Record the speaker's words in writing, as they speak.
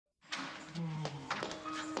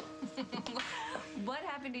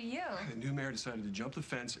happened to you? The new mayor decided to jump the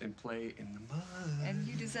fence and play in the mud. And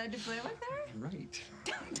you decided to play with her? Right.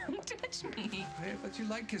 Don't touch me. Hey, but you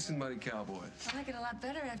like kissing muddy cowboys. I like it a lot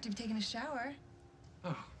better after you've taken a shower.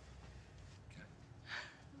 Oh.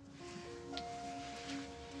 Okay.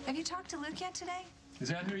 Have you talked to Luke yet today? Is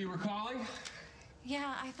that who you were calling?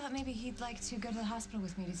 Yeah, I thought maybe he'd like to go to the hospital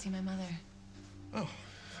with me to see my mother. Oh,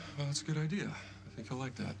 well, that's a good idea. I think he'll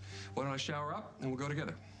like that. Why don't I shower up and we'll go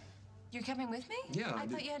together? You're coming with me? Yeah. I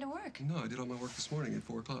thought you had to work. No, I did all my work this morning at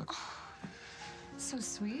 4 o'clock. Oh, so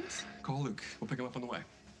sweet. Call Luke. We'll pick him up on the way.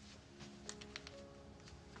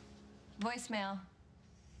 Voicemail.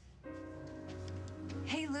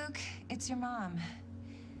 Hey, Luke, it's your mom.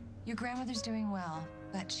 Your grandmother's doing well,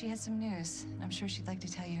 but she has some news. I'm sure she'd like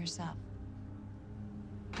to tell you herself.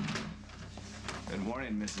 Good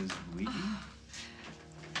morning, Mrs. Wheaton.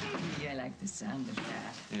 Baby, I like the sound of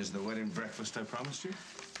that. Here's the wedding breakfast I promised you.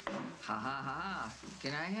 Ha ha ha.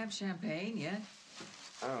 Can I have champagne yet?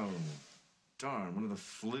 Oh, darn. One of the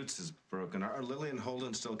flutes is broken. Are Lily and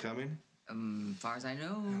Holden still coming? Far as I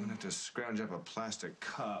know. I'm gonna have to scrounge up a plastic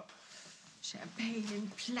cup. Champagne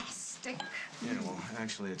in plastic. Yeah, well,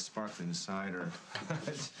 actually, it's sparkling cider.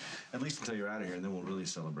 At least until you're out of here, and then we'll really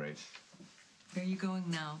celebrate. Where are you going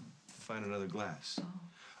now? Find another glass.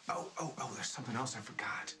 Oh, there's something else I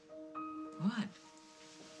forgot. What?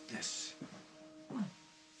 This. What?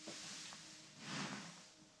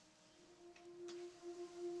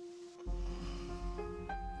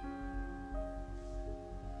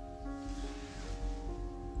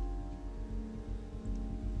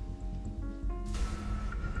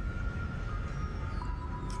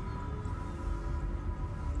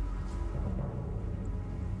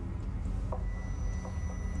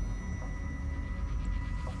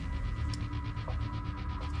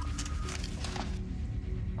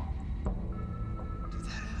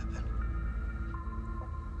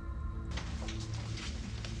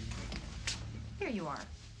 Here you are.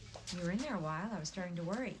 You were in there a while. I was starting to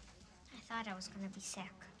worry. I thought I was gonna be sick.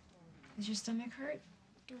 Does your stomach hurt?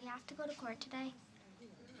 Do we have to go to court today?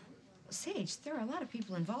 Sage, there are a lot of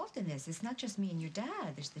people involved in this. It's not just me and your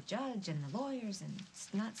dad. There's the judge and the lawyers, and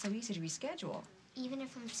it's not so easy to reschedule. Even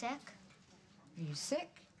if I'm sick, Are you sick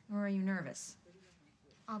or are you nervous?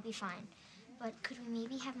 I'll be fine. But could we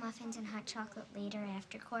maybe have muffins and hot chocolate later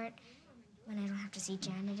after court? When I don't have to see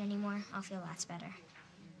Janet anymore, I'll feel lots better.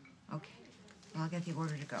 Okay. Well, I'll get the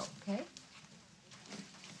order to go, okay?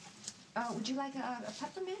 Would you like a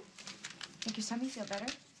peppermint? Make your tummy feel better?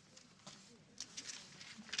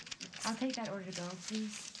 I'll take that order to go,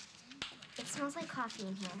 please. It smells like coffee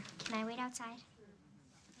in here. Can I wait outside?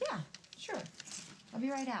 Yeah, sure. I'll be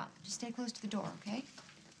right out. Just stay close to the door, okay?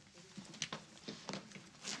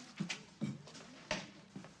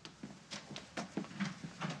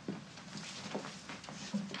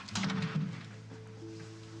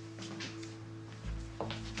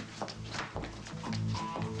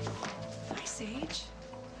 Hi, Sage.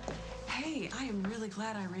 Hey, I am really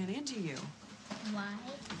glad I ran into you. Why?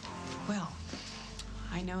 Well,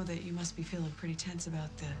 I know that you must be feeling pretty tense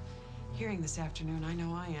about the hearing this afternoon. I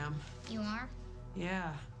know I am. You are?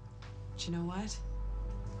 Yeah. But you know what?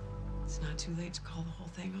 It's not too late to call the whole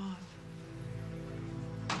thing off.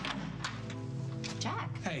 Jack,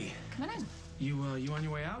 Hey, come on in. you on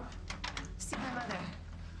your way out? See my mother.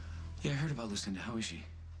 Yeah, I heard about Lucinda. How is she?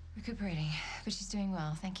 Recuperating, but she's doing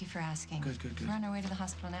well. Thank you for asking. Good, good, good. We're on our way to the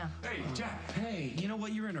hospital now. Hey, Jack. Hey, you know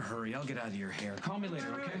what? You're in a hurry. I'll get out of your hair. Call me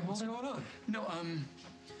later, okay? What's going on? No,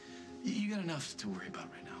 you got enough to worry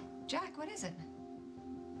about right now. Jack, what is it?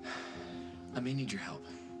 I may need your help.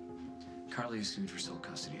 Carly is sued for sole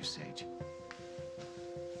custody of Sage.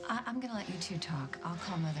 I'm gonna let you two talk. I'll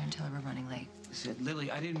call Mother and tell her we're running late.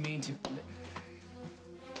 Lily, I didn't mean to.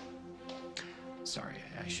 Sorry,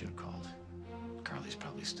 I should have called. Carly's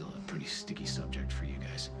probably still a pretty sticky subject for you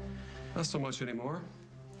guys. Not so much anymore.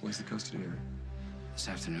 When's the custody hearing? This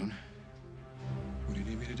afternoon, What do you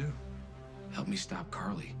need me to do? help me stop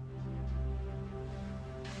Carly.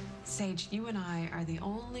 Sage, you and I are the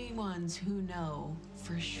only ones who know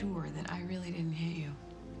for sure that I really didn't hit you.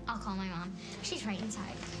 I'll call my mom. She's right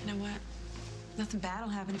inside. You know what? Nothing bad will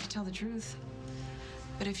happen if you tell the truth.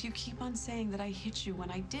 But if you keep on saying that I hit you when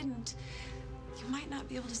I didn't, you might not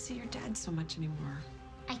be able to see your dad so much anymore.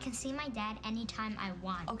 I can see my dad anytime I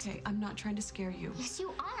want. Okay, I'm not trying to scare you. Yes,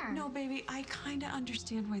 you are. No, baby, I kind of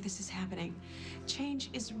understand why this is happening. Change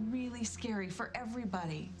is really scary for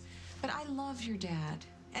everybody. But I love your dad,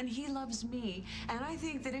 and he loves me. And I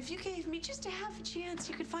think that if you gave me just a half a chance,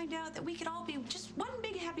 you could find out that we could all be just one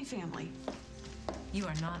big happy family. You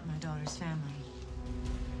are not my daughter's family,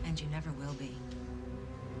 and you never will be.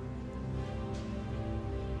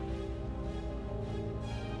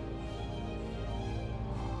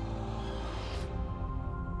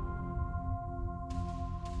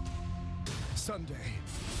 Sunday,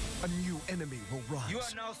 a new enemy will rise. You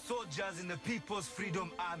are now soldiers in the People's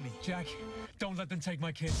Freedom Army. Jack, don't let them take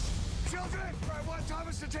my kids. Children! I want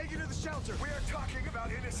Thomas to take you to the shelter. We are talking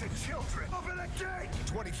about innocent children. Open the gate!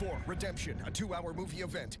 24, Redemption, a 2-hour movie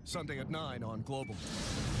event. Sunday at 9 on Global.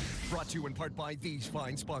 Brought to you in part by these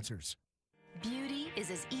fine sponsors. Beauty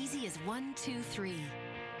is as easy as 1, 2, 3.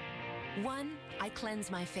 1, I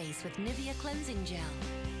cleanse my face with Nivea Cleansing Gel.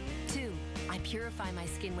 2, I purify my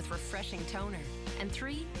skin with refreshing toner. And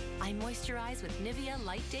 3, I moisturize with Nivea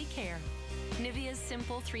Light Day Care. Nivea's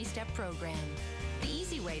simple 3-step program. The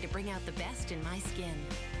easy way to bring out the best in my skin.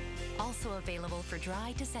 Also available for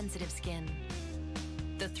dry to sensitive skin.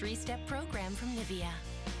 The 3-step program from Nivea.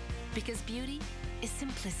 Because beauty is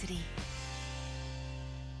simplicity.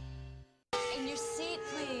 In your seat,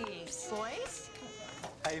 please. Boys?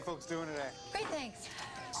 How you folks doing today? Great, thanks.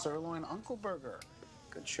 Sirloin Uncle Burger.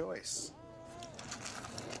 Good choice.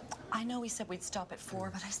 I know we said we'd stop at 4,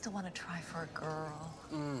 but I still want to try for a girl.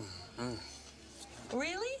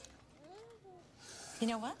 Really? You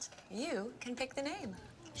know what? You can pick the name.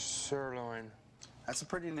 Sirloin. That's a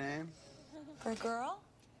pretty name. For a girl?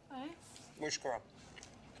 Right. Which girl?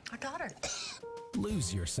 Our daughter.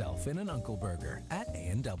 Lose yourself in an Uncle Burger at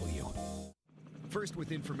A&W. First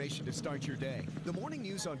with information to start your day, the Morning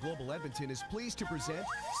News on Global Edmonton is pleased to present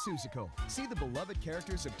Seussical. See the beloved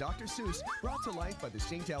characters of Dr. Seuss brought to life by the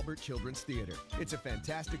St. Albert Children's Theatre. It's a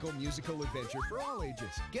fantastical musical adventure for all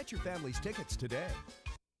ages. Get your family's tickets today.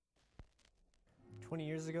 20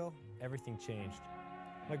 years ago, everything changed.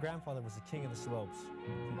 My grandfather was the king of the slopes,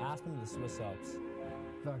 from Aspen to the Swiss Alps.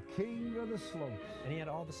 The king of the slopes. And he had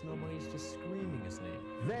all the snow bunnies just screaming his name.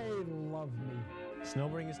 They love me.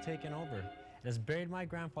 Snowboarding has taken over. It has buried my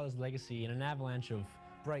grandfather's legacy in an avalanche of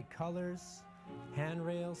bright colors,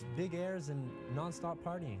 handrails, big airs, and non-stop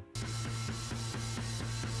partying.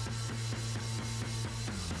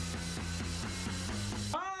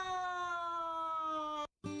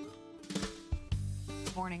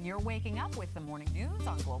 Morning, you're waking up with the morning news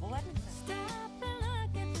on Global Edmonton.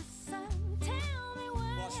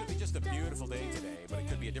 Well, it should be just a beautiful day today, but it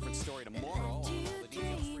could be a different story tomorrow. All the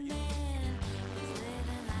details for you.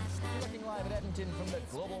 Looking live at Edmonton from the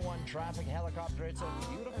Global One traffic helicopter. It's a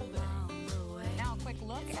beautiful day. Now, a quick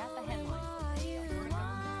look at the headlines.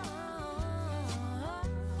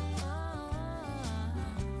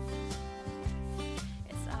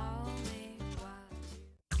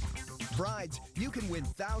 Brides, you can win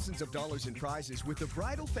thousands of dollars in prizes with the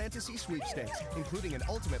Bridal Fantasy Sweepstakes, including an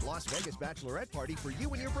ultimate Las Vegas bachelorette party for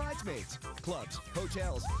you and your bridesmaids. Clubs,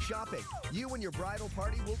 hotels, shopping. You and your bridal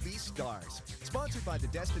party will be stars. Sponsored by the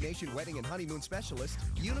Destination Wedding and Honeymoon Specialist,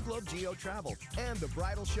 Uniglobe Geo Travel, and the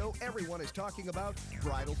bridal show everyone is talking about,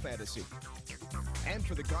 Bridal Fantasy. And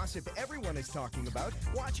for the gossip everyone is talking about,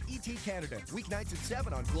 watch E.T. Canada, weeknights at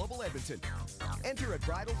 7 on Global Edmonton. Enter at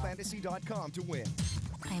bridalfantasy.com to win.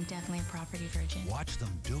 I am definitely a property virgin. Watch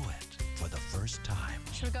them do it for the first time.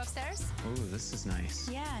 Should we go upstairs? Ooh, this is nice.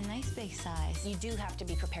 Yeah, nice big size. You do have to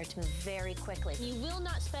be prepared to move very quickly. You will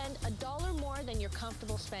not spend $1 more than you're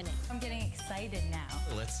comfortable spending. I'm getting excited now.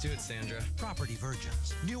 Let's do it, Sandra. Property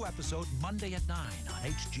Virgins. New episode Monday at 9 on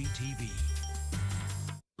HGTV.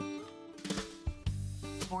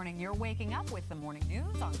 Morning, you're waking up with the morning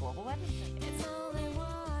news on Global Edmonton. It's only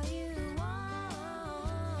what you want.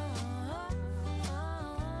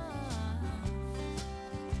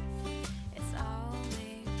 It's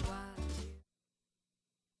only what you...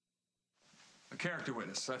 A character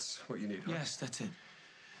witness, that's what you need, huh? Yes, that's it.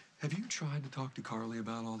 Have you tried to talk to Carly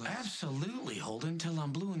about all this? Absolutely, Holden, till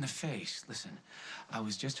I'm blue in the face. Listen, I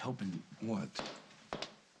was just hoping... What?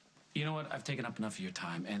 You know what? I've taken up enough of your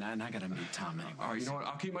time, and I gotta meet Tom anyway. All right, you know what?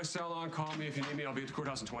 I'll keep my cell on. Call me if you need me. I'll be at the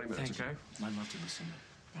courthouse in 20 minutes, Thank okay? you. I'd love to listen.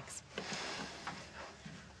 Thanks.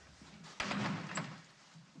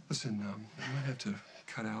 Listen, I might have to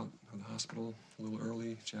cut out of the hospital a little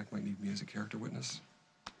early. Jack might need me as a character witness.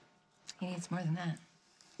 He needs more than that.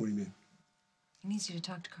 What do you mean? He needs you to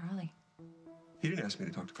talk to Carly. He didn't ask me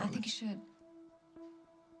to talk to Carly. I think you should.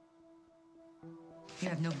 You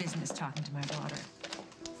have no business talking to my daughter.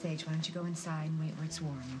 Sage, why don't you go inside and wait where it's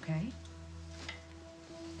warm, okay?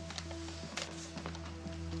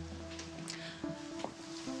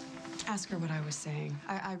 Ask her what I was saying.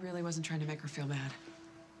 I really wasn't trying to make her feel bad.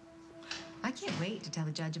 I can't wait to tell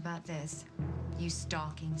the judge about this. You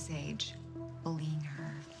stalking Sage, bullying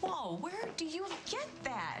her. Whoa, where do you get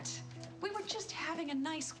that? We were just having a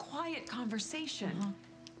nice, quiet conversation.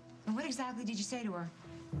 And what exactly did you say to her?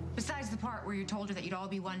 Besides the part where you told her that you'd all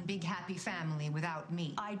be one big happy family without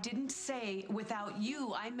me. I didn't say without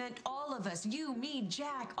you. I meant all of us. You, me,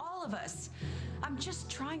 Jack, all of us. I'm just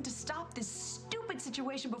trying to stop this stupid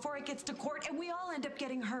situation before it gets to court and we all end up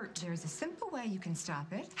getting hurt. There's a simple way you can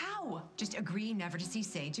stop it. How? Just agree never to see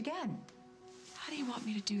Sage again. How do you want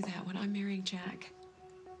me to do that when I'm marrying Jack?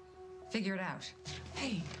 Figure it out.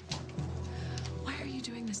 Hey, why are you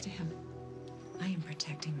doing this to him? I am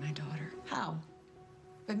protecting my daughter. How?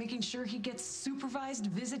 By making sure he gets supervised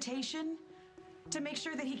visitation? To make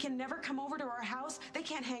sure that he can never come over to our house? They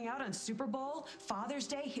can't hang out on Super Bowl, Father's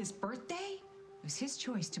Day, his birthday? It was his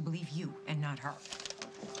choice to believe you and not her.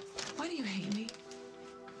 Why do you hate me?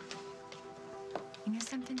 You know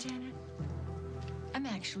something, Janet? I'm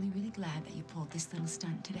actually really glad that you pulled this little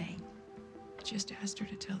stunt today. I just asked her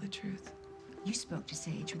to tell the truth. You spoke to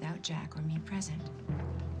Sage without Jack or me present.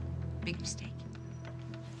 Big mistake.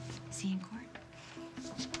 See you in court?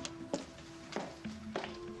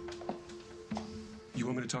 You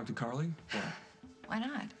want me to talk to Carly? Why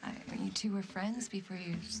not? You two were friends before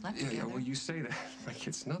you slept together. Yeah, well, you say that like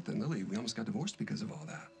it's nothing, Lily. We almost got divorced because of all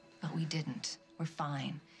that. But we didn't. We're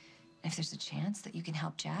fine. If there's a chance that you can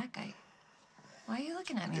help Jack, why are you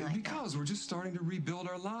looking at me like that? Because we're just starting to rebuild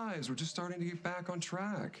our lives. We're just starting to get back on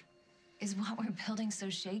track. Is what we're building so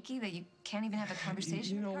shaky that you can't even have a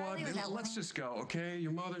conversation You know with Carly what? without Let's just go, okay?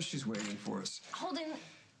 Your mother, she's waiting for us. Holden,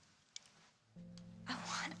 I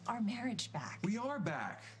want our marriage back. We are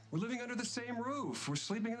back. We're living under the same roof. We're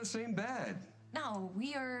sleeping in the same bed. No,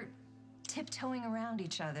 we are tiptoeing around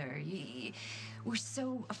each other. We're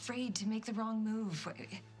so afraid to make the wrong move.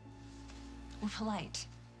 We're polite,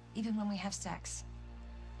 even when we have sex.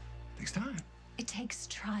 Takes time. It takes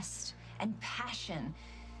trust and passion.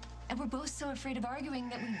 And we're both so afraid of arguing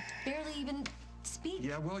that we barely even speak.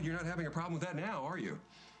 Yeah, well, you're not having a problem with that now, are you?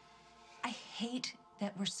 I hate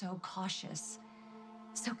that we're so cautious,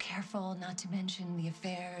 so careful not to mention the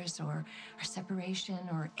affairs or our separation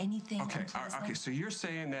or anything. Okay, okay, so you're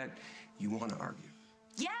saying that you want to argue.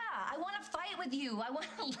 Yeah, I want to fight with you. I want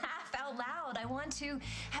to laugh out loud. I want to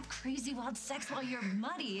have crazy wild sex while you're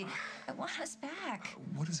muddy. I want us back.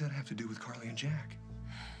 What does that have to do with Carly and Jack?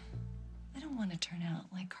 I don't want to turn out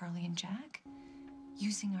like Carly and Jack,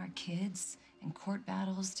 using our kids in court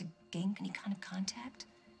battles to gain any kind of contact.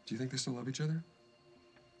 Do you think they still love each other?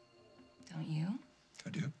 Don't you? I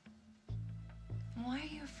do. Why are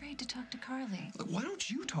you afraid to talk to Carly? Look, why don't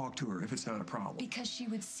you talk to her if it's not a problem? Because she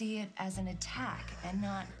would see it as an attack and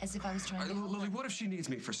not as if I was trying to... Lily, what if she needs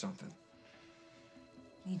me for something?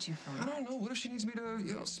 Need you for what? I don't know. What if she needs me to,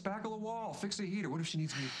 spackle a wall, fix a heater? What if she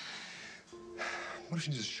needs me... What if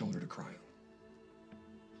she needs a shoulder to cry on?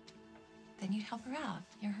 Then you'd help her out.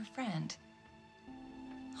 You're her friend.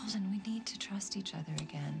 Holden, we need to trust each other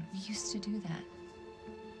again. We used to do that.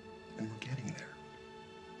 And we're getting there.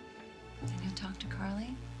 Then you'll talk to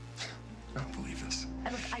Carly? I don't believe this.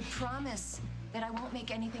 And look, I promise that I won't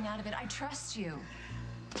make anything out of it. I trust you.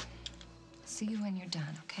 See you when you're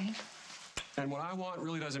done, okay? And what I want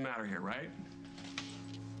really doesn't matter here, right?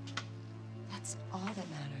 That's all that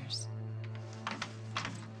matters.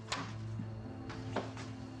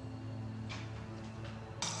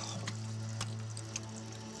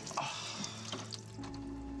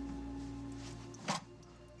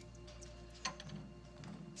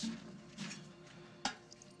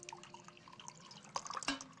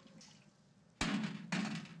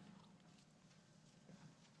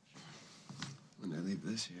 When I leave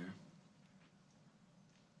this here.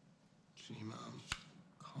 Gee, Mom,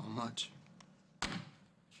 call much. Hi,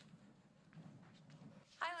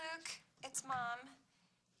 Luke. It's Mom.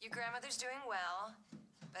 Your grandmother's doing well,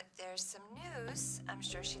 but there's some news I'm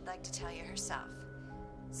sure she'd like to tell you herself.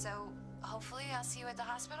 So, hopefully I'll see you at the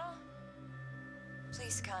hospital?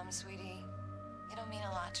 Please come, sweetie. It'll mean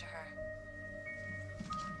a lot to her.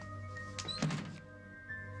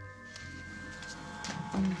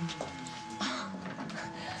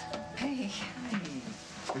 Hey.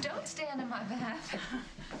 Don't stand in my bath.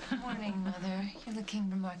 Morning, Mother. You're looking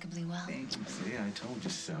remarkably well. Thank you. See, I told you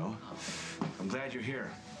so. I'm glad you're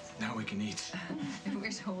here. Now we can eat.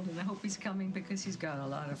 Where's Holden? I hope he's coming because he's got a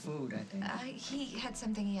lot of food, I think. He had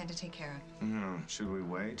something he had to take care of. Should we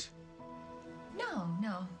wait?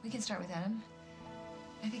 No. We can start with Adam.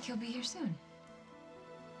 I think he'll be here soon.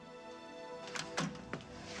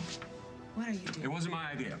 What are you doing? It wasn't my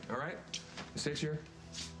idea, all right? State's here.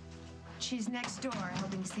 She's next door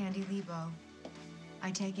helping Sandy Lebo.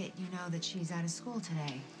 I take it you know that she's out of school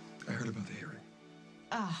today. I heard about the hearing.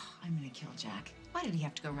 Oh, I'm gonna kill Jack. Why did he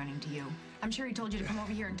have to go running to you? I'm sure he told you to come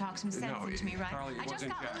over here and talk some sense into me, right? Carly, I just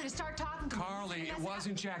got Lily to start talking to me. Carly, it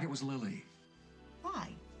wasn't Jack, it was Lily. Why?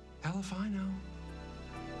 Hell if I know.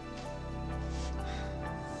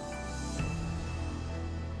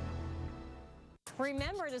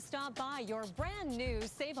 Remember to stop by your brand new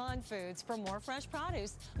Save On Foods for more fresh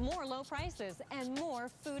produce, more low prices, and more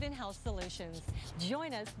food and health solutions.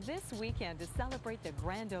 Join us this weekend to celebrate the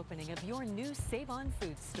grand opening of your new Save On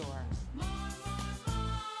Foods store.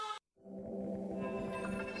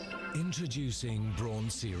 Introducing Braun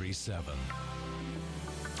Series 7.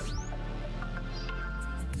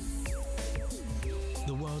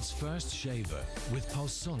 The world's first shaver with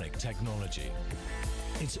pulsonic technology.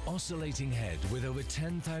 Its oscillating head with over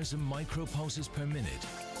 10,000 micropulses per minute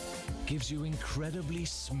gives you incredibly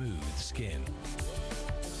smooth skin.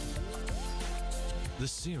 The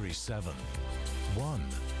Series 7, one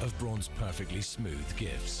of Braun's perfectly smooth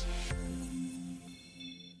gifts.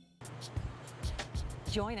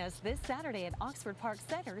 Join us this Saturday at Oxford Park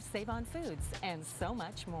Center's Save On Foods and so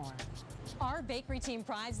much more. Our bakery team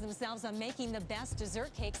prides themselves on making the best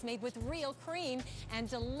dessert cakes made with real cream and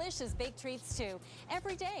delicious baked treats too.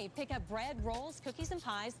 Every day, pick up bread, rolls, cookies, and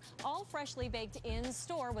pies, all freshly baked in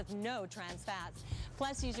store with no trans fats.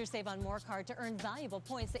 Plus, use your Save On More card to earn valuable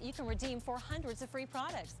points that you can redeem for hundreds of free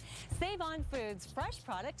products. Save On Foods, fresh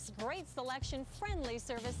products, great selection, friendly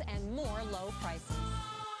service, and more low prices.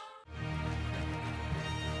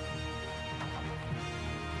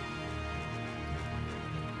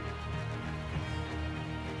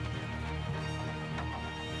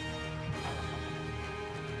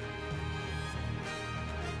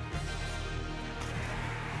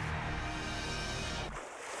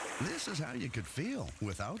 This is how you could feel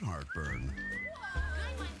without heartburn.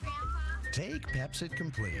 Take Pepsid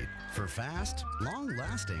Complete for fast,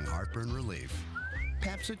 long-lasting heartburn relief.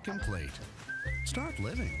 Pepsid Complete. Start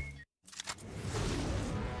living.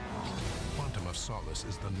 Quantum of Solace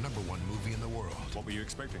is the #1 movie in the world. What were you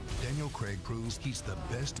expecting? Daniel Craig proves he's the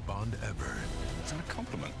best Bond ever. It's not a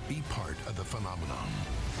compliment. Be part of the phenomenon.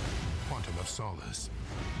 Quantum of Solace.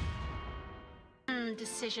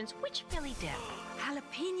 Decisions. Which Philly dip?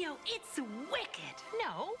 Jalapeno, it's wicked.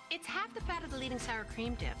 No, it's half the fat of the leading sour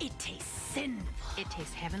cream dip. It tastes sinful. It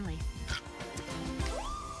tastes heavenly.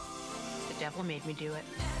 The devil made me do it.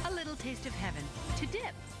 A little taste of heaven to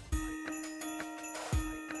dip.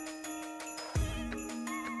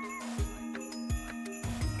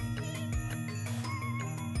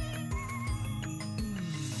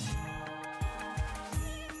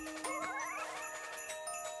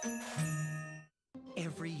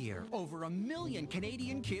 Every year, over 1 million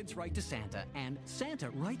Canadian kids write to Santa, and Santa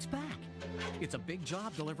writes back. It's a big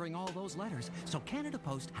job delivering all those letters, so Canada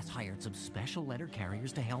Post has hired some special letter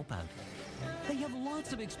carriers to help out. They have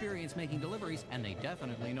lots of experience making deliveries, and they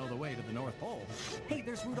definitely know the way to the North Pole. Hey,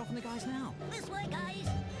 there's Rudolph and the guys now. This way, guys.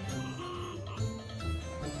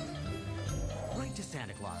 Write to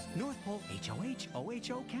Santa Claus, North Pole, HOH,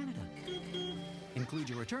 OHO, Canada. Include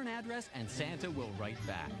your return address, and Santa will write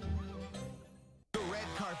back. Red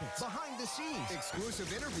carpets, behind the scenes,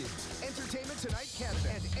 exclusive interviews, Entertainment Tonight Canada,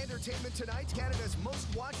 and Entertainment Tonight Canada's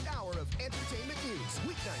most watched hour of entertainment news.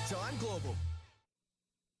 Weeknights on Global.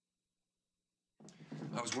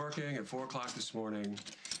 I was working at 4 o'clock this morning,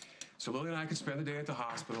 so Lily and I could spend the day at the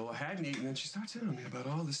hospital. I hadn't eaten, and she starts in on me about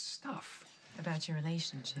all this stuff. About your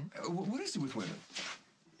relationship? What is it with women?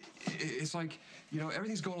 It's like, you know,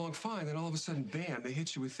 everything's going along fine, then all of a sudden, bam, they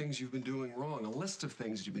hit you with things you've been doing wrong, a list of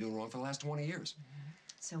things you've been doing wrong for the last 20 years.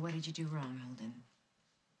 So what did you do wrong, Holden?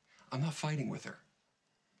 I'm not fighting with her.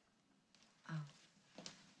 Oh.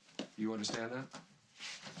 You understand that?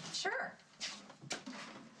 Sure.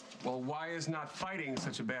 Well, why is not fighting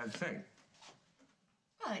such a bad thing?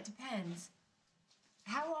 Well, it depends.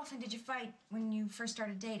 How often did you fight when you first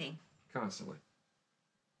started dating? Constantly.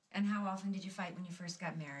 And how often did you fight when you first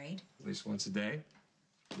got married? At least once a day.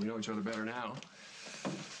 We know each other better now.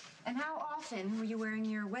 And how often were you wearing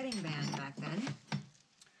your wedding band back then?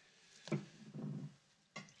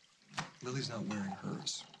 Lily's not wearing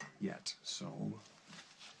hers yet, so...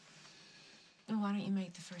 Well, why don't you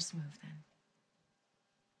make the first move, then?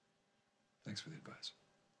 Thanks for the advice.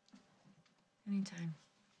 Anytime.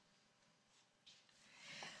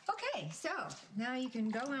 Okay, so now you can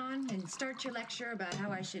go on and start your lecture about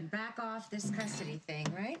how I should back off this custody thing,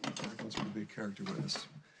 right? Franklin's a big character witness,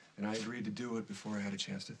 and I agreed to do it before I had a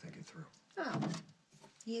chance to think it through. Oh,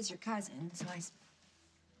 he is your cousin, so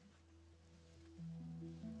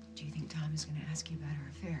Do you think Tom is going to ask you about our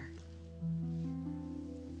affair?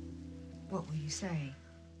 What will you say?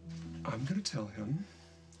 I'm going to tell him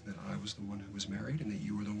that I was the one who was married and that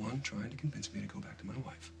you were the one trying to convince me to go back to my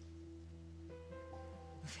wife.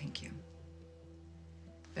 Well, thank you.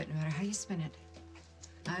 But no matter how you spin it,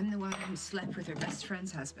 I'm the one who slept with her best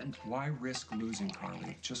friend's husband. Why risk losing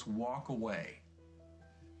Carly? Just walk away.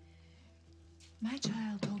 My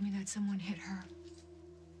child told me that someone hit her.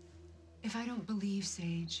 If I don't believe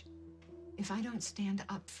Sage, if I don't stand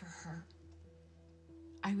up for her,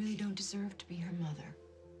 I really don't deserve to be her mother.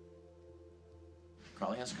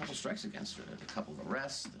 Carly has a couple strikes against her. A couple of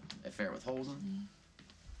arrests, the affair with Holden.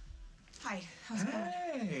 Hi, how's it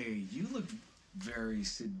going? Hey, you look very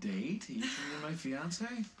sedate. Are you sure you're my fiance?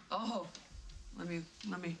 Oh, let me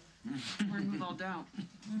remove all doubt.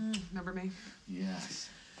 Remember me? Yes.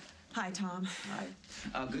 Hi, Tom.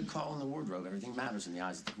 Hi. Good call in the wardrobe. Everything matters in the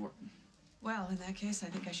eyes of the court. Well, in that case, I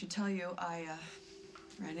think I should tell you I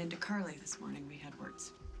ran into Carly this morning. We had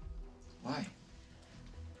words. Why?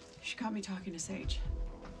 She caught me talking to Sage.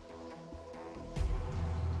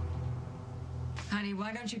 Honey,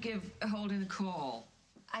 why don't you give Holden a call?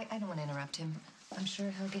 I don't want to interrupt him. I'm sure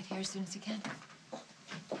he'll get here as soon as he can.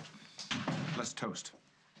 Let's toast.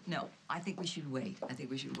 No, I think we should wait. I think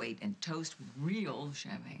we should wait and toast with real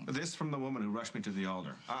champagne. This from the woman who rushed me to the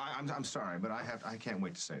altar. I'm sorry, but I can't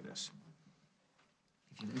wait to say this.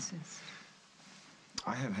 If you insist.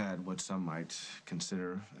 I have had what some might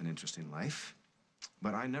consider an interesting life,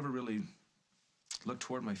 but I never really looked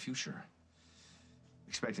toward my future,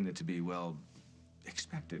 expecting it to be, well,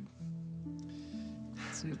 expected.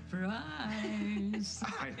 Surprise!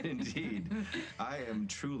 Indeed. I am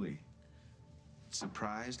truly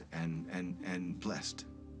surprised and blessed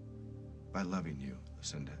by loving you,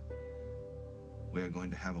 Lucinda. We are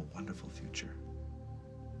going to have a wonderful future.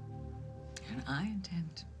 And I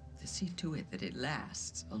intend to see to it that it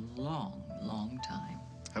lasts a long, long time.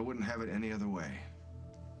 I wouldn't have it any other way.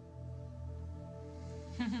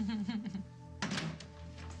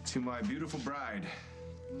 To my beautiful bride.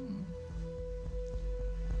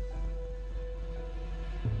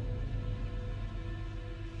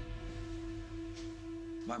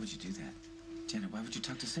 Why would you do that? Janet, why would you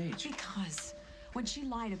talk to Sage? Because when she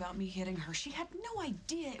lied about me hitting her, she had no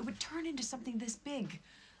idea it would turn into something this big.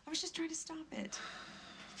 I was just trying to stop it.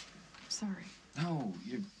 I'm sorry. No,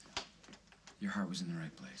 your heart was in the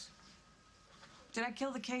right place. Did I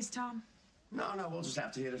kill the case, Tom? No, we'll just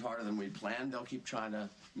have to hit it harder than we planned. They'll keep trying to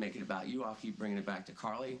make it about you. I'll keep bringing it back to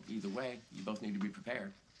Carly. Either way, you both need to be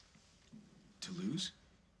prepared. To lose?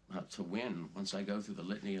 To win. Once I go through the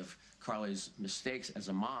litany of Carly's mistakes as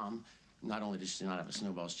a mom, not only does she not have a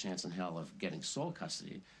snowball's chance in hell of getting sole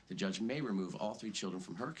custody, the judge may remove all 3 children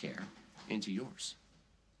from her care into yours.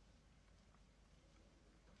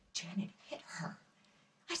 Janet hit her.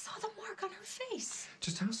 I saw the mark on her face.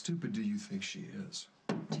 Just how stupid do you think she is?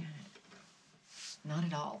 Janet, not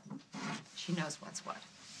at all. She knows what's what.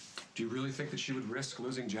 Do you really think that she would risk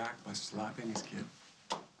losing Jack by slapping his kid?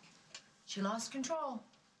 She lost control.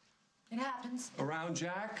 It happens. Around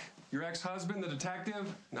Jack, your ex-husband, the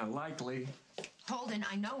detective? Not likely. Holden,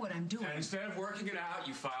 I know what I'm doing. And instead of working it out,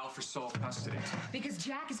 you file for sole custody. Because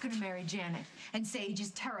Jack is going to marry Janet, and Sage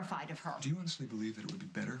is terrified of her. Do you honestly believe that it would be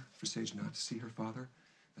better for Sage not to see her father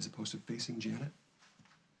as opposed to facing Janet?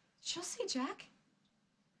 She'll see Jack.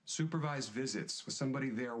 Supervised visits with somebody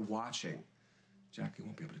there watching. Jackie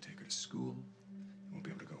won't be able to take her to school. He won't be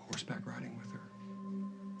able to go horseback riding with her.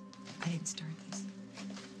 I didn't start this.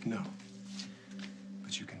 No.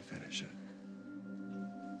 But you can finish it.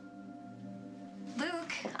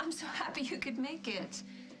 Luke, I'm so happy you could make it.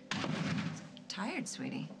 Tired,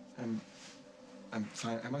 sweetie. I'm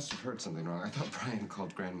fine. I must have heard something wrong. I thought Brian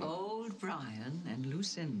called Grandma. Old Brian and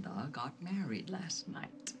Lucinda got married last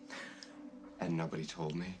night. And nobody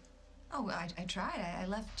told me? Oh, I tried. I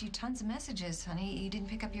left you tons of messages, honey. You didn't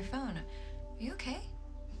pick up your phone. Are you okay?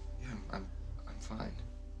 Yeah, I'm fine.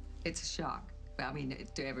 It's a shock. I mean,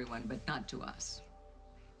 to everyone, but not to us.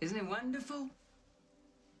 Isn't it wonderful?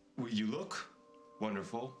 Well, you look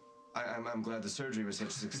wonderful. I'm glad the surgery was such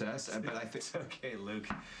a success, but I think... It's okay, Luke.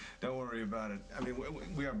 Don't worry about it. I mean,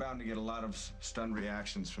 we are bound to get a lot of stunned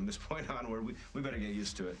reactions from this point onward. We better get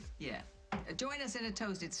used to it. Yeah. Join us in a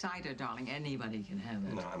toast. It's cider, darling. Anybody can have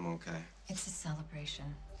it. No, I'm okay. It's a celebration.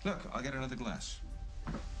 Look, I'll get another glass.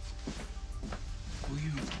 Will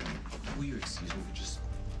you excuse me for just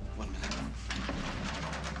 1 minute?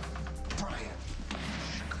 Brian!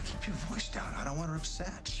 Keep your voice down. I don't want her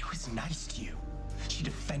upset. She was nice to you. She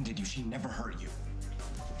defended you. She never hurt you.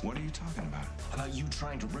 What are you talking about? About you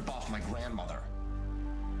trying to rip off my grandmother.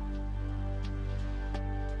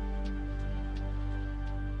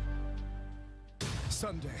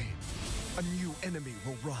 Sunday, a new enemy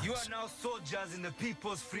will rise. You are now soldiers in the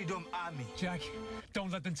People's Freedom Army. Jack,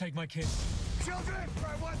 don't let them take my kids. Children!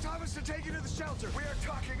 I want Thomas to take you to the shelter. We are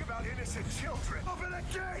talking about innocent children. Open the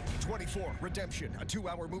gate! 24 Redemption, a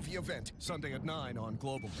 2-hour movie event. Sunday at 9 on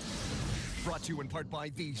Global. Brought to you in part by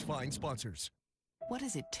these fine sponsors. What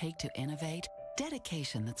does it take to innovate?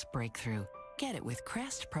 Dedication that's breakthrough. Get it with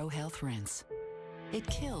Crest Pro Health Rinse. It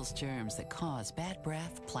kills germs that cause bad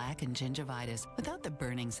breath, plaque, and gingivitis without the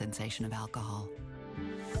burning sensation of alcohol.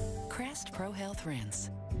 Crest Pro Health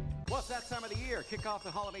Rinse. Plus, that time of the year, kick off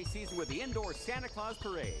the holiday season with the indoor Santa Claus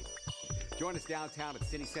Parade. Join us downtown at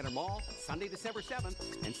City Center Mall, Sunday, December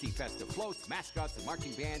 7th, and see festive floats, mascots, and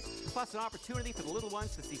marching bands, plus an opportunity for the little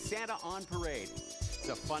ones to see Santa on parade. It's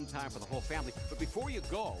a fun time for the whole family, but before you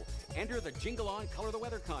go, enter the Jingle On Color the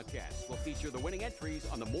Weather contest. We'll feature the winning entries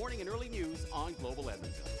on the morning and early news on Global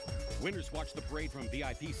Edmonton. Winners watch the parade from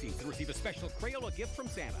VIP seats and receive a special Crayola gift from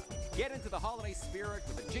Santa. Get into the holiday spirit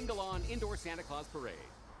with the Jingle On Indoor Santa Claus Parade.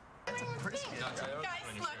 Guys,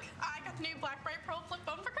 look, I got the new Blackberry Pearl flip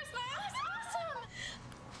phone for Christmas. Awesome.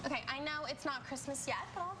 Okay, I know it's not Christmas yet,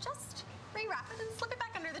 but I'll just rewrap it and slip it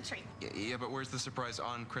back under the tree. Yeah, but where's the surprise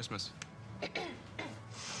on Christmas? It's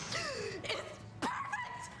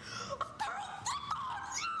perfect! A pearl flip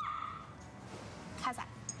phone! How's that?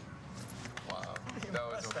 Wow, that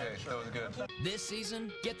was okay. That was good. This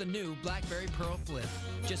season, get the new BlackBerry Pearl Flip.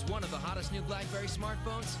 Just one of the hottest new BlackBerry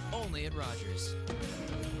smartphones, only at Rogers.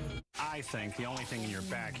 I think the only thing in your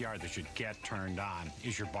backyard that should get turned on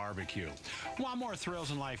is your barbecue. Want more thrills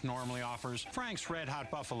than life normally offers? Frank's Red Hot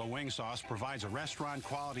Buffalo Wing Sauce provides a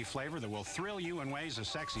restaurant-quality flavor that will thrill you in ways a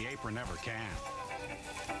sexy apron never can.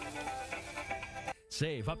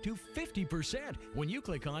 Save up to 50% when you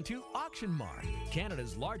click onto Auction Mart,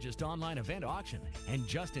 Canada's largest online event auction. And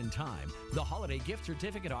just in time, the holiday gift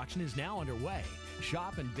certificate auction is now underway.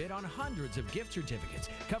 Shop and bid on hundreds of gift certificates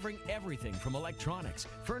covering everything from electronics,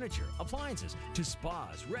 furniture, appliances, to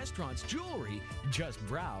spas, restaurants, jewelry. Just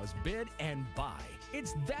browse, bid, and buy.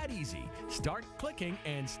 It's that easy. Start clicking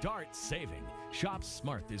and start saving. Shop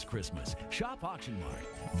smart this Christmas. Shop Auction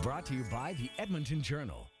Mart. Brought to you by the Edmonton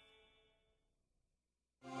Journal.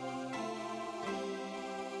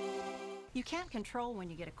 You can't control when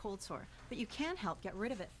you get a cold sore, but you can help get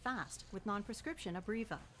rid of it fast with non-prescription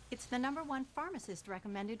Abreva. It's the #1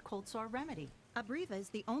 pharmacist-recommended cold sore remedy. Abreva is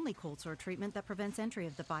the only cold sore treatment that prevents entry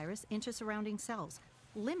of the virus into surrounding cells,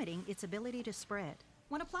 limiting its ability to spread.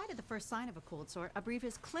 When applied at the first sign of a cold sore, Abreva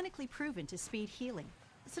is clinically proven to speed healing.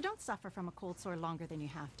 So don't suffer from a cold sore longer than you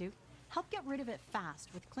have to. Help get rid of it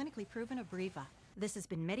fast with clinically proven Abreva. This has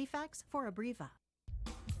been Medifax for Abreva.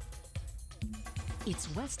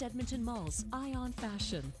 It's West Edmonton Mall's Eye on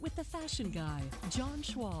Fashion with the fashion guy, John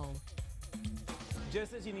Schwal.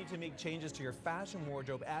 Just as you need to make changes to your fashion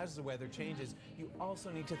wardrobe as the weather changes, you also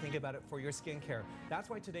need to think about it for your skincare. That's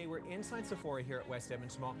why today we're inside Sephora here at West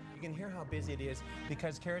Edmonton Mall. You can hear how busy it is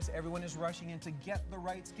because, Karis, everyone is rushing in to get the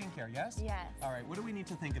right skincare, yes? Yes. All right, what do we need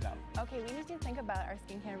to think about? Okay, we need to think about our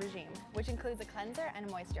skincare regime, which includes a cleanser and a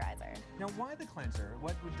moisturizer. Now, why the cleanser?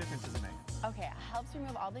 What difference does it make? Okay, it helps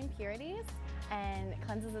remove all the impurities and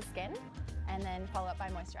cleanses the skin, and then follow up by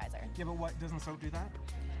moisturizer. Yeah, but what, doesn't soap do that?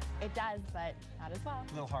 It does, but not as well.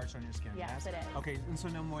 A little harsh on your skin, yes? It is. Okay, and so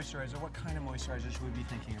no moisturizer. What kind of moisturizer should we be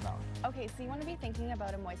thinking about? Okay, so you want to be thinking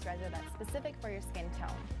about a moisturizer that's specific for your skin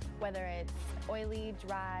tone, whether it's oily,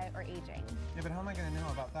 dry, or aging. Yeah, but how am I going to know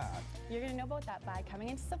about that? You're going to know about that by coming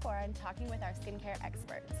into Sephora and talking with our skincare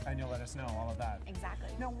experts. And you'll let us know all of that. Exactly.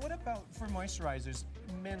 Now, what about for moisturizers,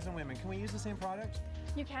 men's and women? Can we use the same product?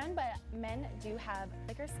 You can, but men do have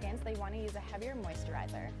thicker skin, so they want to use a heavier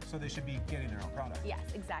moisturizer. So they should be getting their own product? Yes,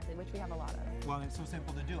 exactly, which we have a lot of. Well, it's so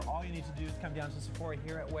simple to do. All you need to do is come down to Sephora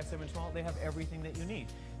here at West Edmonton Mall. They have everything that you need.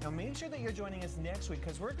 Now, make sure that you're joining us next week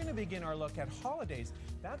because we're going to begin our look at holidays.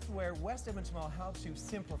 That's where West Edmonton Mall helps you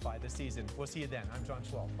simplify the season. We'll see you then. I'm John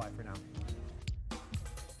Schwal. Bye for now.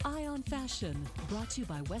 Eye on Fashion, brought to you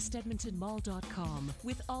by westedmontonmall.com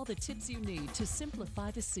with all the tips you need to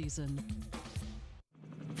simplify the season.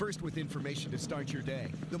 First with information to start your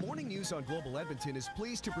day, the Morning News on Global Edmonton is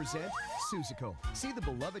pleased to present Seussical. See the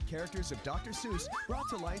beloved characters of Dr. Seuss brought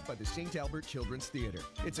to life by the St. Albert Children's Theatre.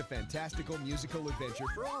 It's a fantastical musical adventure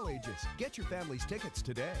for all ages. Get your family's tickets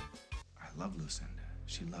today. I love Lucinda.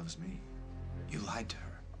 She loves me. You lied to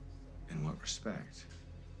her. In what respect?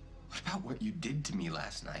 What about what you did to me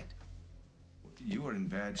last night? You were in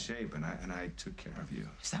bad shape, and I took care of you.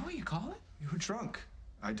 Is that what you call it? You were drunk.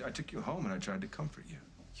 I took you home, and I tried to comfort you.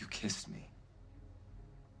 You kissed me.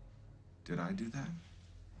 Did I do that?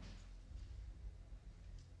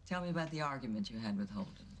 Tell me about the argument you had with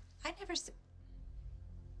Holden. I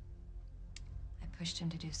pushed him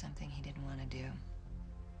to do something he didn't want to do.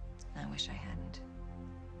 I wish I hadn't.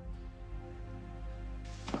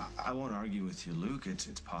 I won't argue with you, Luke. It's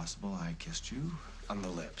possible I kissed you. On the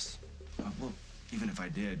lips. Well, even if I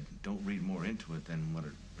did, don't read more into it than what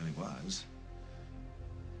it really was.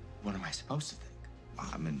 What am I supposed to think?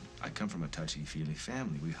 I mean, I come from a touchy-feely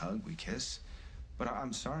family. We hug, we kiss. But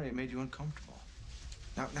I'm sorry it made you uncomfortable.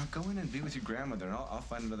 Now go in and be with your grandmother, and I'll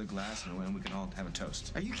find another glass, and we can all have a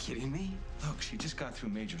toast. Are you kidding me? Look, she just got through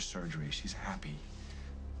major surgery. She's happy.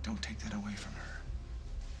 Don't take that away from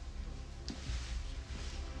her.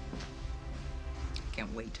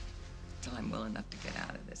 Can't wait till I'm well enough to get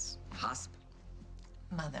out of this hospital.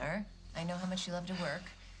 Mother, I know how much you love to work,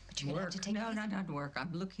 but you're gonna have to take No, not work.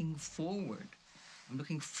 I'm looking forward. I'm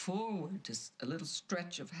looking forward to a little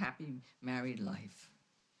stretch of happy married life.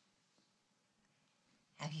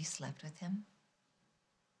 Have you slept with him?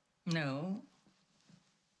 No,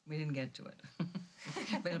 we didn't get to it.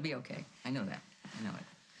 But it'll be okay. I know that. I know it.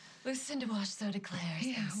 Listen to Wash, so declares,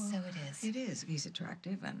 Yeah, and well, so it is. It is. He's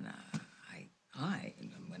attractive, and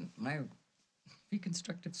when my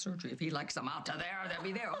reconstructive surgery, if he likes them out to there, they'll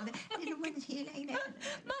be there.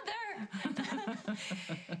 Mother!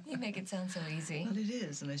 You make it sound so easy. Well, it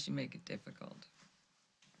is, unless you make it difficult.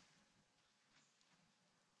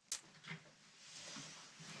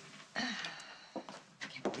 I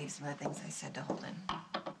can't believe some of the things I said to Holden.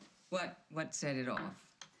 What set it off?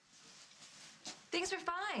 Things were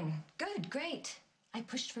fine. Good, great. I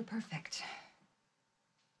pushed for perfect.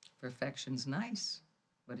 Perfection's nice,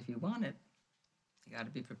 but if you want it, you got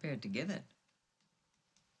to be prepared to give it.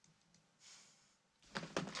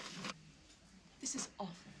 This is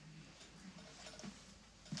awful.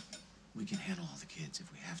 We can handle all the kids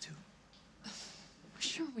if we have to.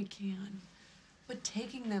 Sure we can. But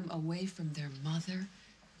taking them away from their mother,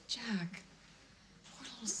 Jack, poor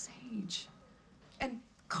little Sage. And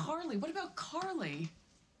Carly, what about Carly?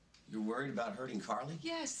 You're worried about hurting Carly?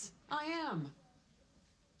 Yes, I am.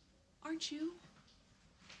 Aren't you?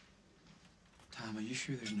 Tom, are you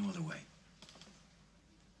sure there's no other way?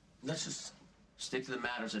 Let's just stick to the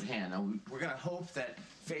matters at hand. Now, we're going to hope that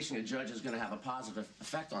facing a judge is going to have a positive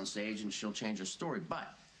effect on Sage and she'll change her story.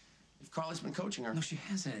 But if Carly's been coaching her... No, she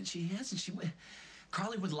hasn't. She hasn't.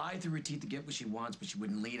 Carly would lie through her teeth to get what she wants, but she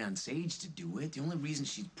wouldn't lean on Sage to do it. The only reason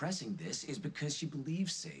she's pressing this is because she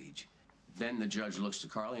believes Sage. Then the judge looks to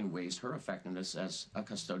Carly and weighs her effectiveness as a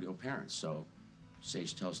custodial parent. So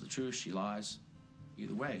Sage tells the truth, she lies.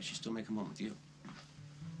 Either way, she still may come home with you.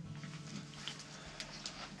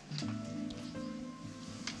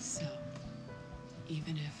 So,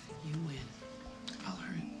 even if you win, I'll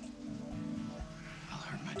hurt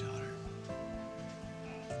my daughter.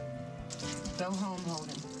 Go home,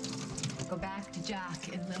 Holden. Go back to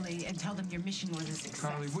Jack and Lily and tell them your mission was a success.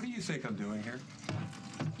 Carly, what do you think I'm doing here?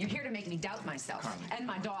 You're here to make me doubt myself and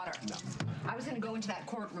my daughter. No. I was gonna go into that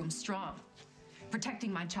courtroom strong,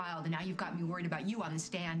 protecting my child, and now you've got me worried about you on the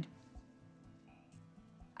stand.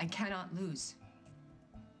 I cannot lose.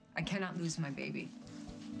 I cannot lose my baby.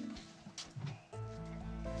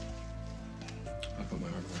 I'll put my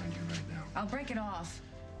arm around you right now. I'll break it off,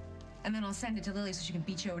 and then I'll send it to Lily so she can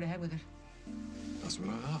beat you over the head with it. That's what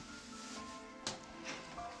I thought.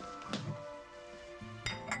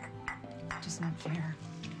 Just not fair.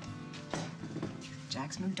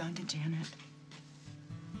 Jack's moved on to Janet.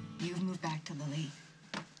 You've moved back to Lily.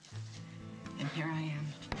 And here I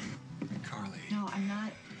am. Carly. No, I'm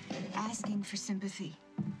not asking for sympathy.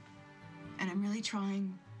 And I'm really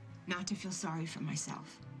trying not to feel sorry for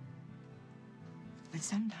myself. But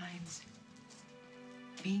sometimes,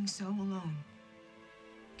 being so alone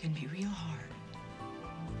can be real hard.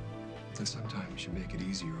 And sometimes you make it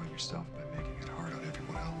easier on yourself by making it hard on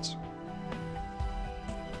everyone else.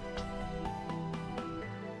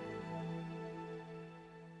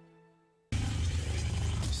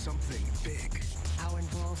 Something big. Our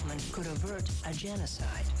involvement could avert a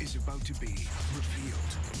genocide. Is about to be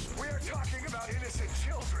revealed. We are talking about innocent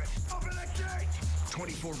children. Open the gate!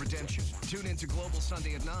 24 Redemption. Tune in to Global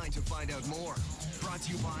Sunday at 9 to find out more. Brought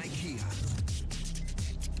to you by Kia.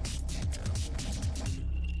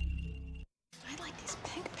 I like these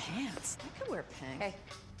pink pants. I could wear pink. Hey,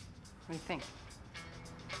 what do you think?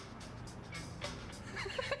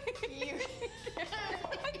 You.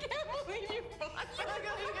 I can't believe you bought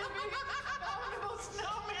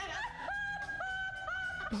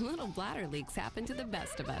Little bladder leaks happen to the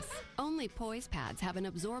best of us. Only Poise pads have an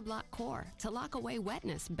Absorb-Lock core to lock away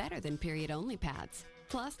wetness better than period-only pads.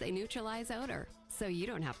 Plus, they neutralize odor, so you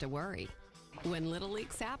don't have to worry. When little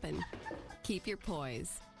leaks happen, keep your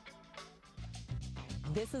poise.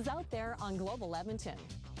 This is Out There on Global Edmonton.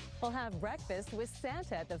 We'll have breakfast with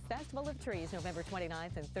Santa at the Festival of Trees November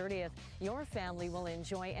 29th and 30th. Your family will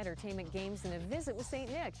enjoy entertainment, games, and a visit with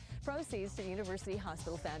St. Nick. Proceeds to the University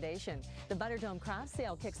Hospital Foundation. The Butterdome Craft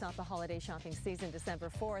Sale kicks off the holiday shopping season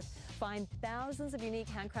December 4th. Find thousands of unique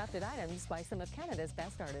handcrafted items by some of Canada's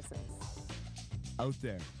best artisans. Out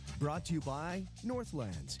There. Brought to you by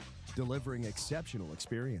Northlands. delivering exceptional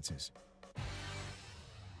experiences.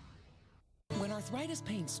 When arthritis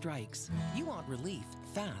pain strikes, you want relief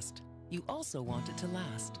fast. You also want it to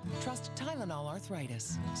last. Trust Tylenol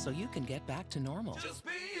Arthritis so you can get back to normal. Just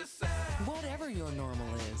be yourself. Whatever your normal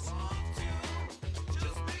is.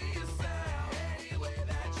 Just be yourself. Any way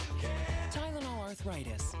that you can. Tylenol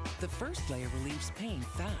Arthritis. The first layer relieves pain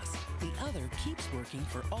fast. The other keeps working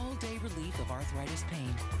for all-day relief of arthritis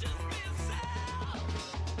pain. Just be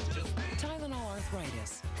yourself. Just be Tylenol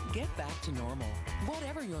Arthritis. Get back to normal.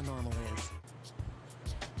 Whatever your normal is.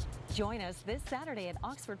 Join us this Saturday at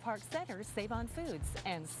Oxford Park Center, Save on Foods,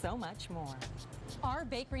 and so much more. Our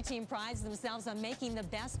bakery team prides themselves on making the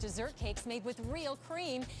best dessert cakes made with real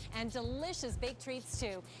cream and delicious baked treats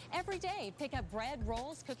too. Every day, pick up bread,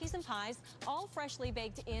 rolls, cookies, and pies, all freshly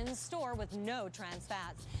baked in store with no trans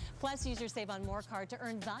fats. Plus, use your Save on More card to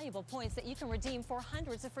earn valuable points that you can redeem for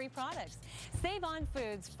hundreds of free products. Save on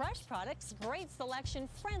Foods, fresh products, great selection,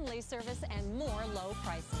 friendly service, and more low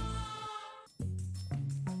prices.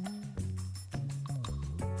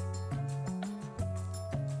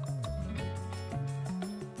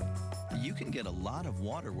 You can get a lot of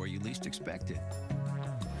water where you least expect it.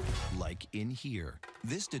 Like in here.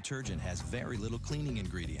 This detergent has very little cleaning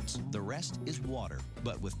ingredients. The rest is water.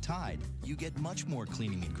 But with Tide, you get much more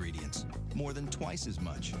cleaning ingredients. More than twice as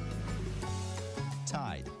much.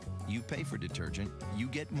 Tide. You pay for detergent, you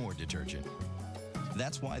get more detergent.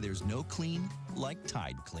 That's why there's no clean like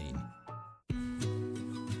Tide Clean.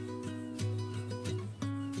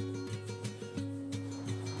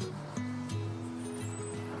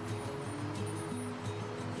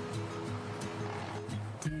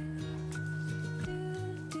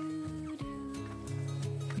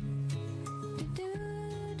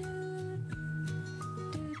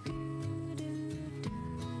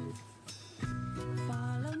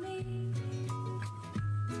 follow me.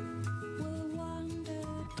 We'll wander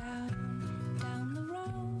down the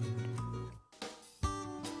road.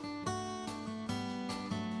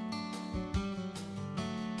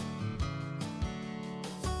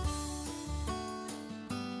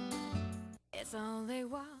 It's only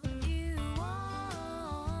what you want.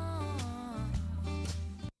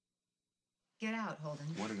 Get out, Holden.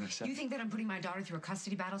 What did I say? You think that I'm putting my daughter through a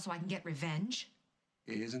custody battle so I can get revenge?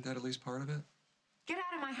 Isn't that at least part of it? Get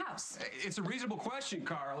out of my house. It's a reasonable question,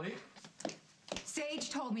 Carly.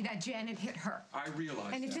 Sage told me that Janet hit her. I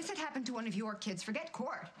realize And if that. this had happened to one of your kids, forget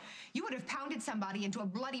court. You would have pounded somebody into a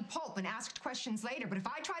bloody pulp and asked questions later. But if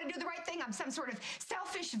I try to do the right thing, I'm some sort of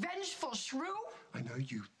selfish, vengeful shrew. I know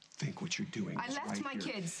you think what you're doing I is left right my here.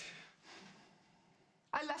 kids.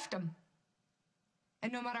 I left them.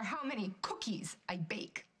 And no matter how many cookies I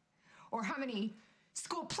bake or how many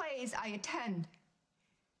school plays I attend,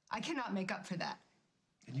 I cannot make up for that.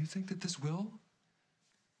 And you think that this will?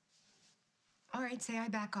 All right, say I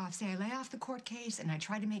back off. Say I lay off the court case and I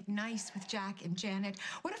try to make nice with Jack and Janet.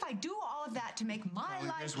 What if I do all of that to make my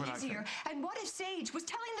Carly, here's life what I easier? And what if Sage was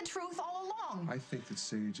telling the truth all along? I think that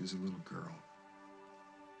Sage is a little girl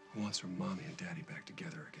who wants her mommy and daddy back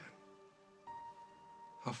together again.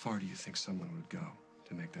 How far do you think someone would go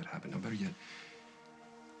to make that happen? No, better yet,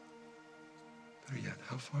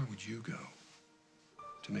 how far would you go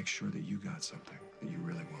to make sure that you got something that you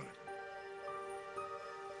really wanted?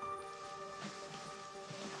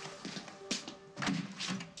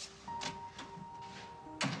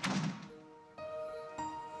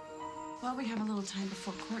 Well, we have a little time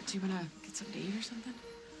before court. Do you want to get something to eat or something?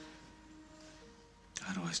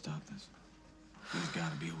 How do I stop this? There's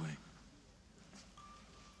gotta be a way.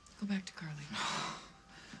 Go back to Carly.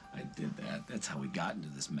 I did that. That's how we got into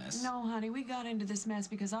this mess. No, honey, we got into this mess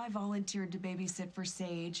because I volunteered to babysit for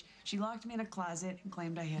Sage. She locked me in a closet and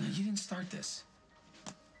claimed I hit her. No, you didn't start this.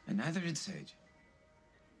 And neither did Sage.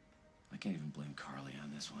 I can't even blame Carly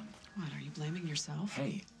on this one. What, are you blaming yourself?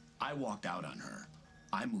 Hey, I walked out on her.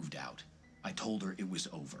 I moved out. I told her it was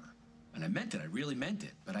over. And I meant it. I really meant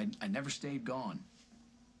it. But I never stayed gone.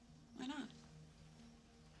 Why not?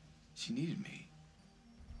 She needed me.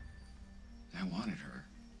 And I wanted her.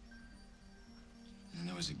 And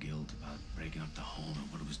there was a guilt about breaking up the home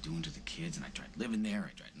and what it was doing to the kids. And I tried living there.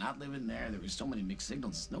 I tried not living there. There were so many mixed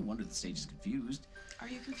signals. It's no wonder the Sage is confused. Are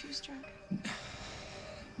you confused, Jack?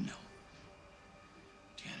 No.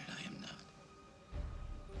 Janet, I am not.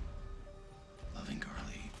 Loving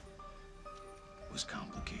Carly was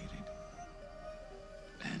complicated.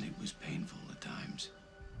 And it was painful at times.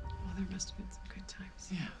 Well, there must have been some good times.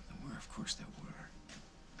 Yeah, there were. Of course there were.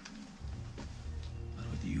 But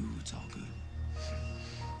with you, it's all good.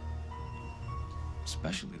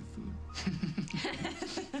 Especially the food.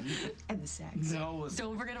 And the sex. No.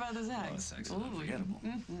 Don't forget about the sex. Oh, the sex is unforgettable.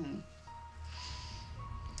 Mm-hmm.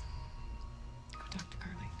 Go talk to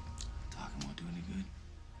Carly. Talking won't do any good.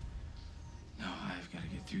 No, I've got to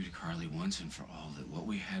get through to Carly once and for all that what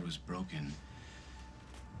we had was broken.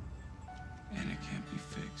 And it can't be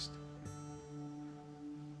fixed.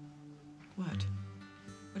 What?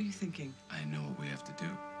 What are you thinking? I know what we have to do.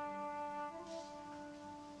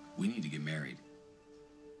 We need to get married.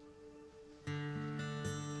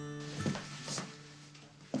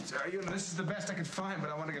 Sorry, you know, this is the best I could find, but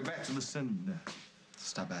I want to get back to Lucinda.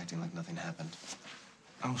 Stop acting like nothing happened.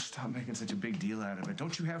 Oh, stop making such a big deal out of it.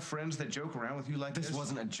 Don't you have friends that joke around with you like this? This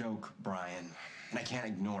wasn't a joke, Brian, and I can't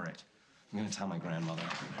ignore it. I'm gonna tell my grandmother.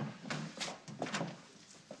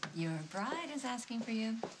 Your bride is asking for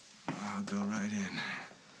you. I'll go right in.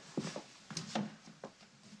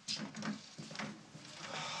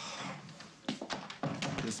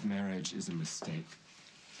 This marriage is a mistake.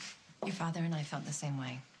 Your father and I felt the same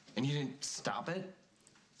way. And you didn't stop it?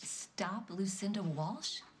 Stop Lucinda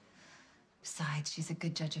Walsh? Besides, she's a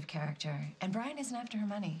good judge of character, and Brian isn't after her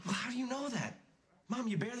money. Well, how do you know that? Mom,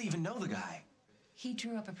 you barely even know the guy. He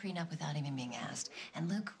drew up a prenup without even being asked. And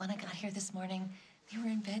Luke, when I got here this morning, they were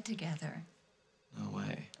in bed together. No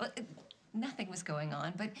way. Well, nothing was going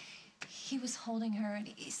on, but he was holding her,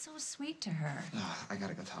 and he's so sweet to her. I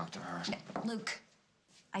gotta go talk to her. Luke,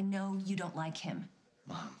 I know you don't like him.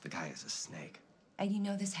 Mom, the guy is a snake. And you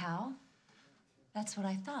know this how? That's what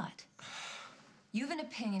I thought. You have an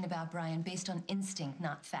opinion about Brian based on instinct,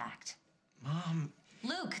 not fact. Mom.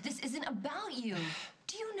 Luke, this isn't about you.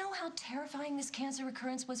 Do you know how terrifying this cancer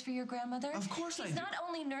recurrence was for your grandmother? Of course I do. He's not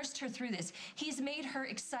only nursed her through this, he's made her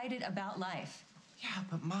excited about life. Yeah,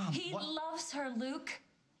 but Mom, He loves her, Luke.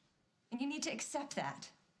 And you need to accept that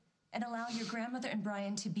and allow your grandmother and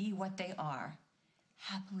Brian to be what they are.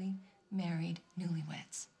 Happily married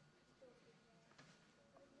newlyweds.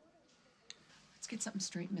 Let's get something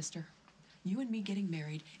straight, mister. You and me getting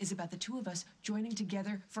married is about the two of us joining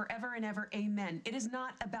together forever and ever, amen. It is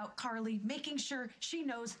not about Carly making sure she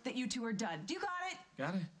knows that you two are done. Do you got it?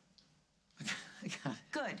 Got it? I got it.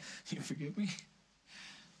 Good. You forgive me?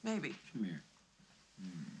 Maybe. Come here.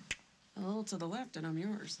 A little to the left and I'm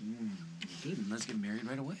yours. Good, and let's get married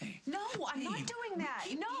right away. No, I'm not doing that.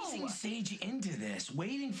 Keep No. easing Sage into this,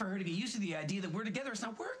 waiting for her to get used to the idea that we're together. It's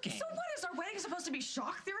not working. So what, is our wedding supposed to be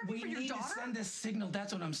shock therapy for your We need daughter? to send a signal.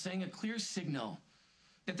 That's what I'm saying, a clear signal.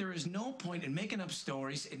 That there is no point in making up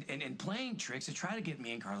stories and playing tricks to try to get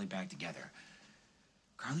me and Carly back together.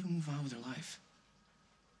 Carly will move on with her life.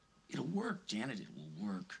 It'll work, Janet. It will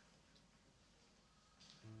work.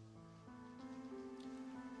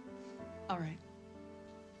 All right.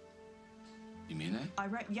 You mean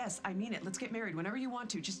that? Yes, I mean it. Let's get married whenever you want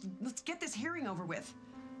to. Just let's get this hearing over with.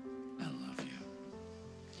 I love you.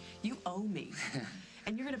 You owe me.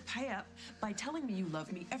 And you're gonna pay up by telling me you love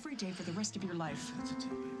me every day for the rest of your life. That's a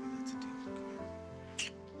deal, baby. That's a deal.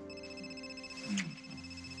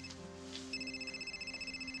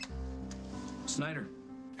 Snyder.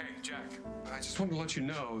 Hey, Jack. I just wanted to let you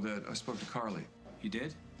know that I spoke to Carly. You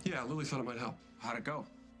did? Yeah, Lily thought it might help. How'd it go?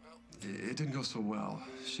 It didn't go so well.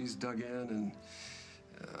 She's dug in, and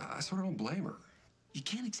I sort of don't blame her. You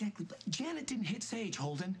can't exactly blame. Janet didn't hit Sage,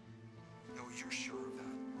 Holden. No, you're sure of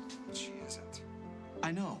that. But she isn't. I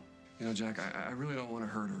know. You know, Jack, I really don't want to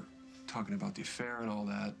hurt her, talking about the affair and all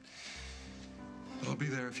that. But I'll be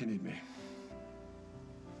there if you need me.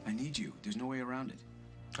 I need you. There's no way around it.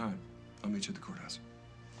 All right. I'll meet you at the courthouse.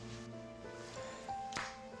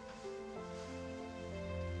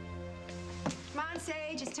 Come on,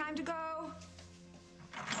 Sage, it's time to go.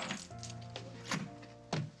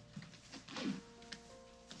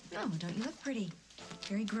 Oh, don't you look pretty?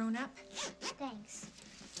 Very grown up. Thanks.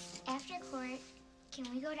 After court, can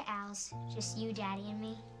we go to Al's? Just you, Daddy, and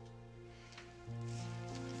me?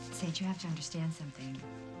 Sage, you have to understand something.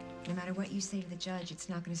 No matter what you say to the judge, it's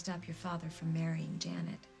not going to stop your father from marrying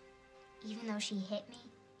Janet. Even though she hit me?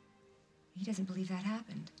 He doesn't believe that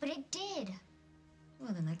happened. But it did.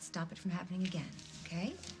 Well, then let's stop it from happening again,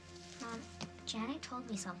 okay? Mom, Janet told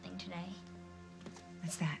me something today.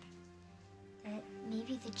 What's that? That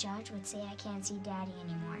maybe the judge would say I can't see Daddy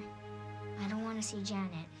anymore. I don't want to see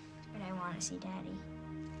Janet, but I want to see Daddy.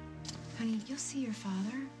 Honey, you'll see your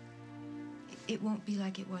father. It won't be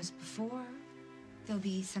like it was before. There'll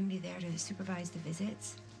be somebody there to supervise the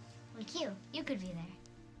visits. Like you. You could be there.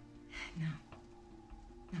 No,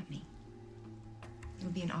 not me. It'll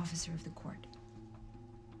be an officer of the court.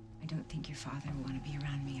 I don't think your father will want to be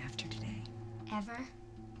around me after today. Ever?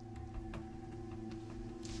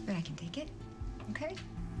 But I can take it, okay?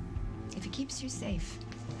 If it keeps you safe,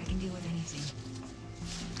 I can deal with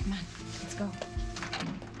anything. Come on, let's go.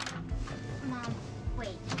 Mom, wait.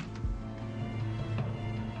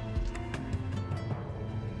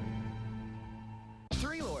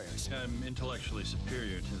 Three lawyers. I'm intellectually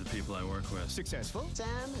superior to the people I work with. Successful. Sam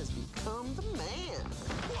has become the man.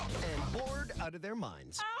 And bored out of their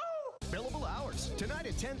minds. Ow! Billable hours. Tonight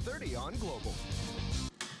at 10:30 on Global.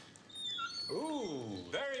 Ooh,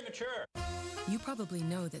 very mature. You probably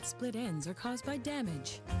know that split ends are caused by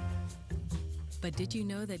damage. But did you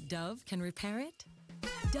know that Dove can repair it?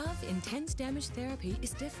 Dove Intense Damage Therapy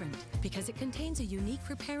is different because it contains a unique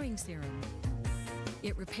repairing serum.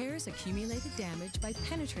 It repairs accumulated damage by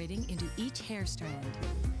penetrating into each hair strand.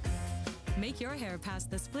 Make your hair pass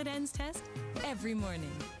the split ends test every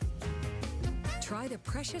morning. Try the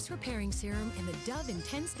precious repairing serum in the Dove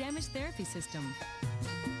Intense Damage Therapy System.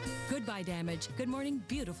 Goodbye damage, good morning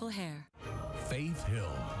beautiful hair. Faith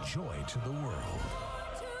Hill, Joy to the World.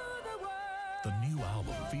 The new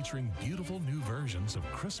album featuring beautiful new versions of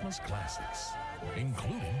Christmas classics,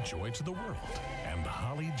 including Joy to the World and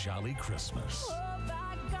Holly Jolly Christmas.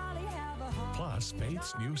 Plus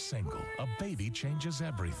Faith's new single, A Baby Changes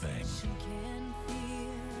Everything.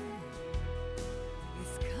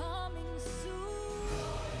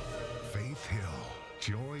 Faith Hill,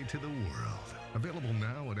 Joy to the World. Available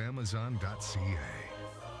now at Amazon.ca.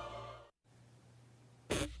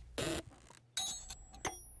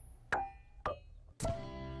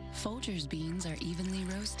 Folgers beans are evenly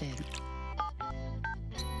roasted,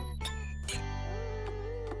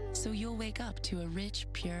 so you'll wake up to a rich,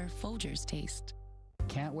 pure Folgers taste.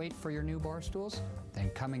 Can't wait for your new bar stools?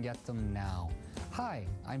 Then come and get them now. Hi,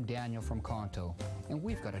 I'm Daniel from Conto, and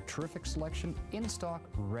we've got a terrific selection in stock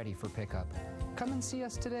ready for pickup. Come and see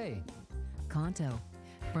us today. Conto,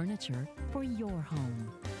 furniture for your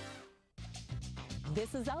home.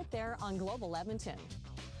 This is Out There on Global Edmonton.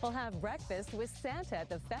 We'll have breakfast with Santa at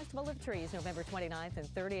the Festival of Trees November 29th and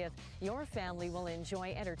 30th. Your family will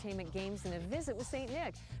enjoy entertainment, games, and a visit with St.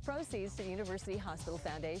 Nick. Proceeds to the University Hospital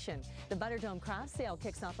Foundation. The Butterdome Craft Sale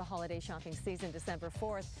kicks off the holiday shopping season December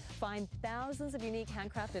 4th. Find thousands of unique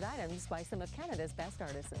handcrafted items by some of Canada's best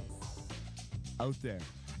artisans. Out There,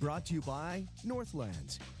 brought to you by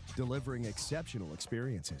Northlands, delivering exceptional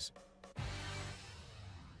experiences.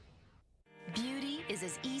 Beauty is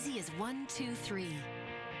as easy as 1, 2, 3.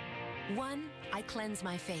 1, I cleanse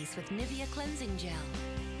my face with Nivea Cleansing Gel.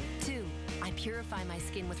 2, I purify my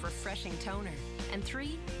skin with refreshing toner. And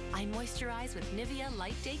 3, I moisturize with Nivea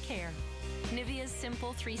Light Day Care. Nivea's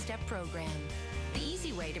simple 3-step program. The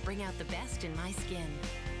easy way to bring out the best in my skin.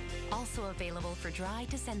 Also available for dry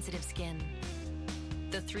to sensitive skin.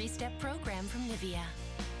 The 3-step program from Nivea.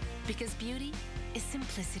 Because beauty is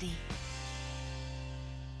simplicity.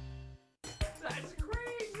 That's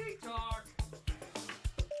crazy talk.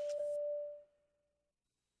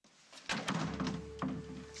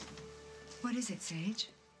 What is it, Sage?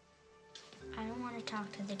 I don't want to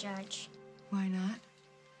talk to the judge Why not?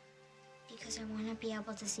 because I want to be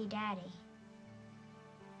able to see Daddy.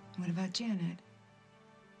 What about Janet?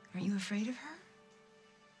 Aren't you afraid of her?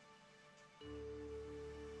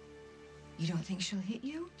 You don't think she'll hit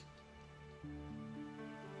you?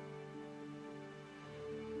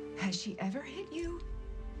 Has she ever hit you?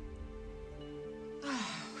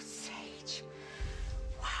 Oh, Sage.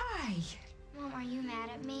 Why? Mom, are you mad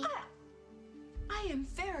at me? I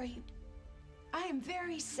am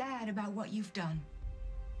very sad about what you've done.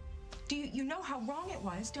 Do you know how wrong it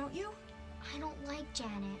was, don't you? I don't like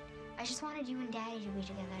Janet. I just wanted you and Daddy to be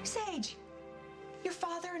together. Sage, your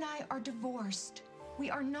father and I are divorced. We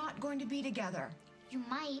are not going to be together. You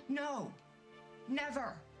might. No,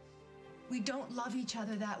 never. We don't love each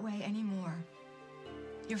other that way anymore.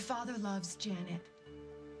 Your father loves Janet.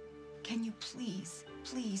 Can you please,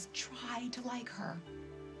 please try to like her?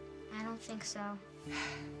 I don't think so.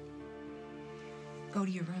 Go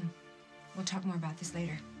to your room. We'll talk more about this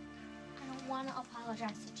later. I don't want to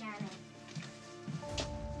apologize to Janet.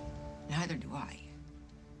 Neither do I.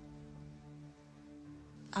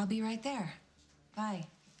 I'll be right there. Bye.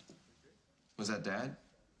 Was that Dad?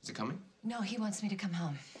 Is it coming? No, he wants me to come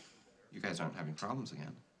home. You guys aren't having problems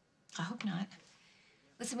again. I hope not.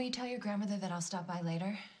 Listen, will you tell your grandmother that I'll stop by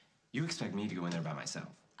later? You expect me to go in there by myself?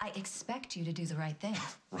 I expect you to do the right thing.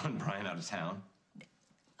 Run Brian out of town?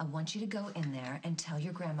 I want you to go in there and tell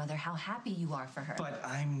your grandmother how happy you are for her. But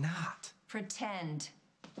I'm not. Pretend.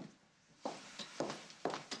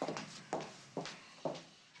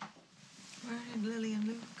 Where did Lily and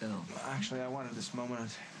Luke go? Actually, I wanted this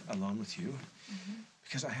moment alone with you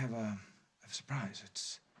because I have a surprise.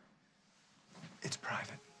 It's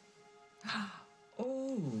private.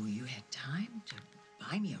 Oh, you had time to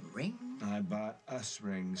buy me a ring? I bought us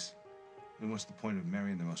rings. And what's the point of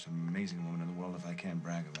marrying the most amazing woman in the world if I can't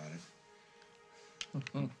brag about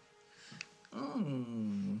it?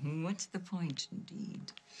 What's the point,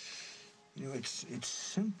 indeed? You know, it's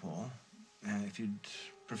simple. If you'd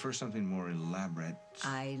prefer something more elaborate...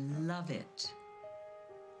 I love it.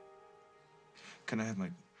 Can I have my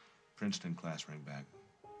Princeton class ring back?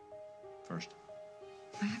 First.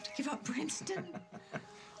 I have to give up Princeton?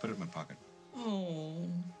 Put it in my pocket. Oh.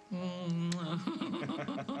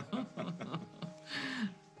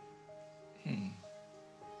 Hey.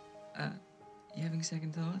 You having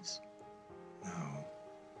second thoughts? No.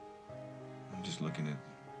 I'm just looking at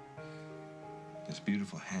this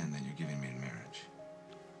beautiful hand that you're giving me in marriage.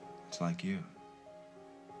 It's like you.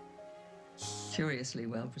 Curiously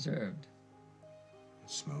well preserved.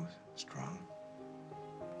 Smooth, strong,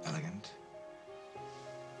 elegant.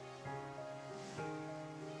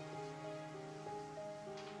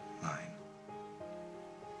 Mine.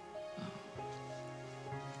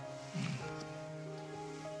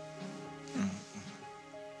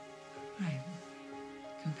 I'm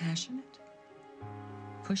compassionate,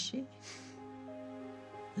 pushy,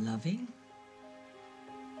 loving.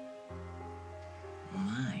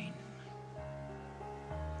 Mine.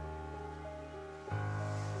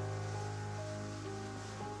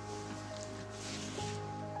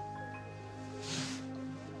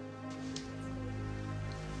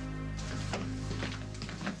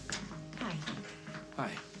 Hi.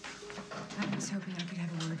 Hi. I was hoping I could have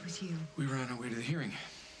a word with you. We were on our way to the hearing.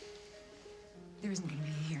 There isn't going to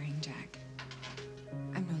be a hearing, Jack.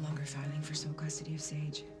 I'm no longer filing for sole custody of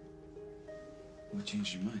Sage. What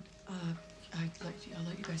changed your mind? I'll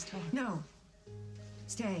let you guys talk. No.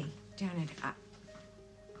 Stay, Janet.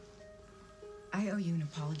 I owe you an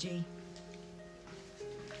apology.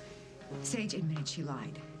 Sage admitted she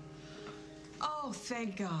lied. Oh,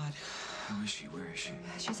 thank God. How is she? Where is she?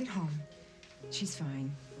 She's at home. She's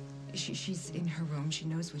fine. She's in her room. She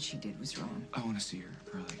knows what she did was wrong. I want to see her,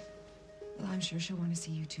 Carly. Well, I'm sure she'll want to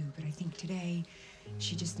see you too, but I think today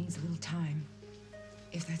she just needs a little time,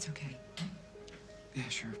 if that's okay. Yeah,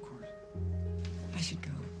 sure, of course. I should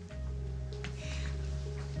go.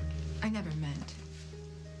 I never meant.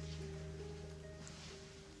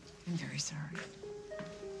 I'm very sorry.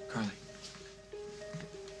 Carly.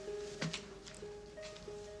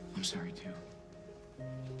 I'm sorry, too.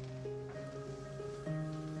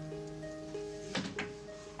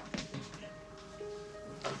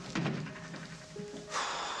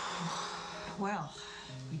 Well,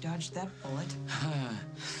 we dodged that bullet.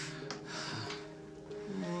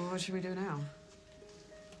 What should we do now?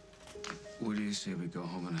 What do you say we go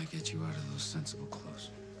home and I get you out of those sensible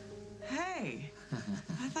clothes? Hey,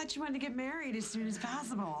 I thought you wanted to get married as soon as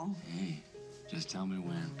possible. Hey, just tell me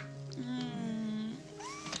when.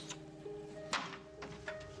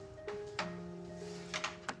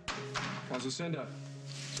 How's the send-up?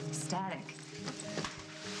 Static.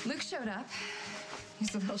 Luke showed up.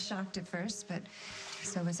 He's a little shocked at first, but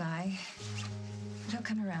so was I. But he'll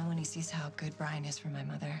come around when he sees how good Brian is for my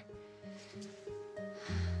mother.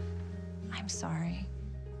 I'm sorry.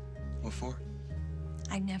 What for?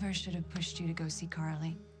 I never should have pushed you to go see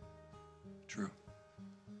Carly. True.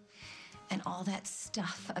 And all that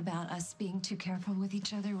stuff about us being too careful with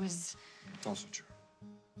each other was... Also true.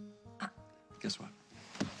 Guess what?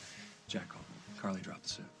 Jack called. Carly dropped the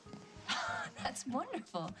suit. That's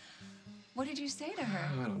wonderful. What did you say to her?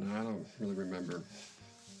 I don't know. I don't really remember.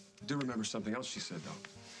 I do remember something else she said, though.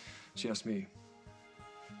 She asked me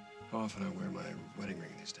how often I wear my wedding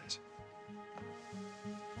ring these days.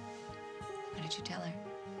 What did you tell her?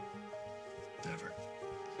 Never.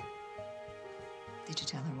 Did you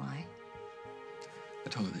tell her why? I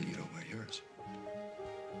told her that you don't wear yours.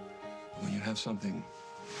 When you have something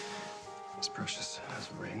as precious as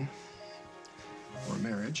a ring or a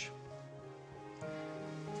marriage,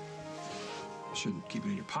 you shouldn't keep it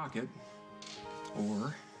in your pocket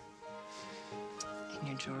or in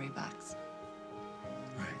your jewelry box.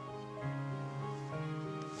 Right.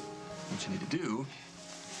 What you need to do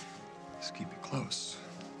is keep it close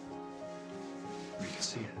where you can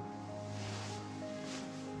see it.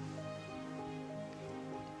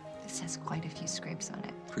 This has quite a few scrapes on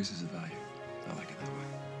it. Increases the value. I like it that way.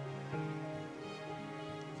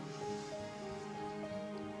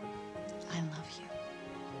 I love you.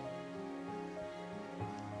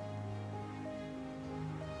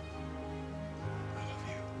 I love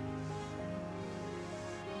you.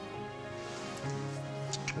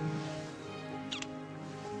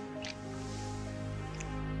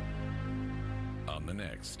 On the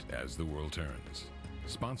next As the World Turns,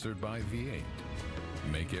 sponsored by V8.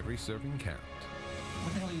 Make every serving count.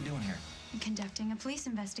 What the hell are you doing here? Conducting a police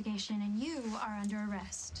investigation, and you are under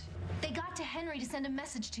arrest. They got to Henry to send a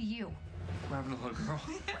message to you. What happened to the little girl?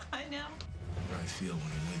 I know. What I feel when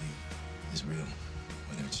I'm with you is real.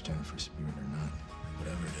 Whether it's Jennifer's spirit or not.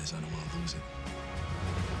 Whatever it is, I don't want to lose it.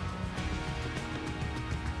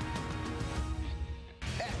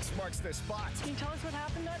 X marks the spot. Can you tell us what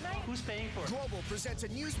happened that night? Who's paying for it? Global presents a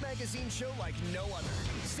news magazine show like no other.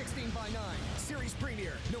 16 by 9. Series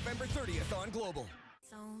premiere, November 30th on Global.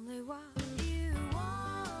 It's only what you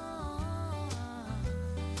want.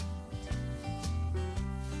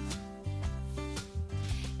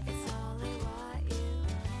 It's only what you.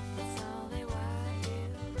 It's only what you.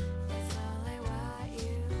 It's only what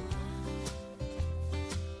you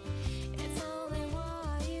want. It's only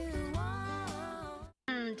what you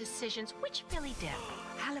want. Decisions. Which Philly dip?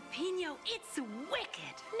 Jalapeno. It's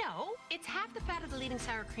wicked. No, it's half the fat of the leading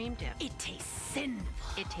sour cream dip. It tastes sinful.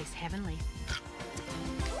 It tastes heavenly.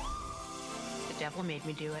 The devil made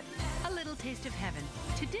me do it. A little taste of heaven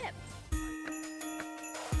to dip.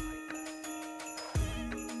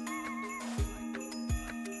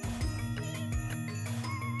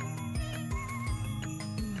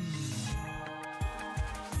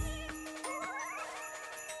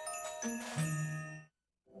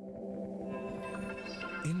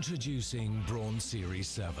 Introducing Braun Series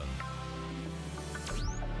 7.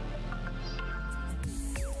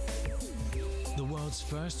 The world's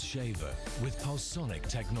first shaver with pulsonic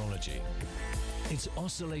technology. Its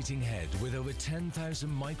oscillating head with over 10,000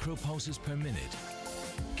 micropulses per minute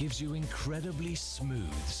gives you incredibly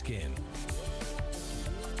smooth skin.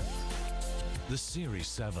 The Series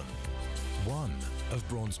 7, one of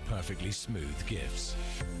Braun's perfectly smooth gifts.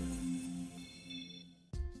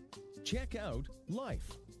 Check out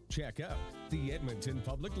life. Check out the Edmonton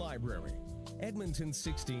Public Library. Edmonton's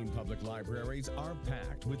 16 public libraries are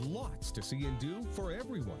packed with lots to see and do for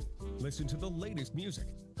everyone. Listen to the latest music,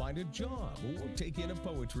 find a job, or take in a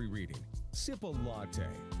poetry reading. Sip a latte,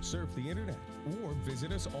 surf the internet, or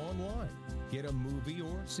visit us online. Get a movie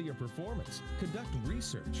or see a performance. Conduct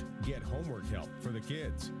research. Get homework help for the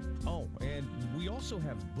kids. Oh, and we also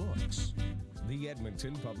have books. The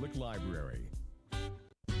Edmonton Public Library.